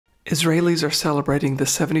Israelis are celebrating the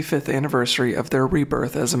 75th anniversary of their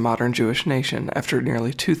rebirth as a modern Jewish nation after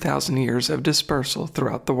nearly 2,000 years of dispersal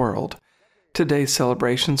throughout the world. Today's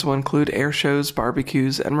celebrations will include air shows,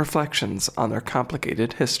 barbecues, and reflections on their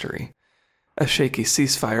complicated history. A shaky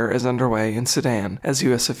ceasefire is underway in Sudan as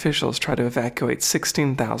U.S. officials try to evacuate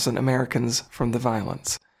 16,000 Americans from the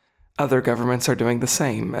violence. Other governments are doing the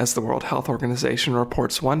same as the World Health Organization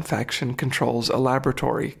reports one faction controls a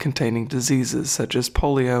laboratory containing diseases such as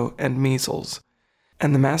polio and measles.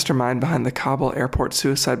 And the mastermind behind the Kabul airport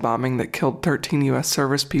suicide bombing that killed 13 U.S.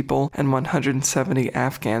 service people and 170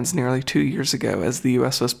 Afghans nearly 2 years ago as the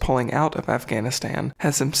U.S. was pulling out of Afghanistan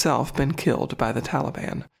has himself been killed by the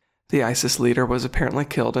Taliban. The ISIS leader was apparently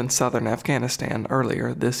killed in southern Afghanistan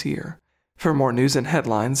earlier this year. For more news and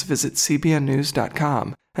headlines, visit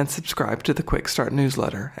cbnnews.com and subscribe to the Quick Start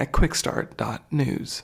newsletter at quickstart.news.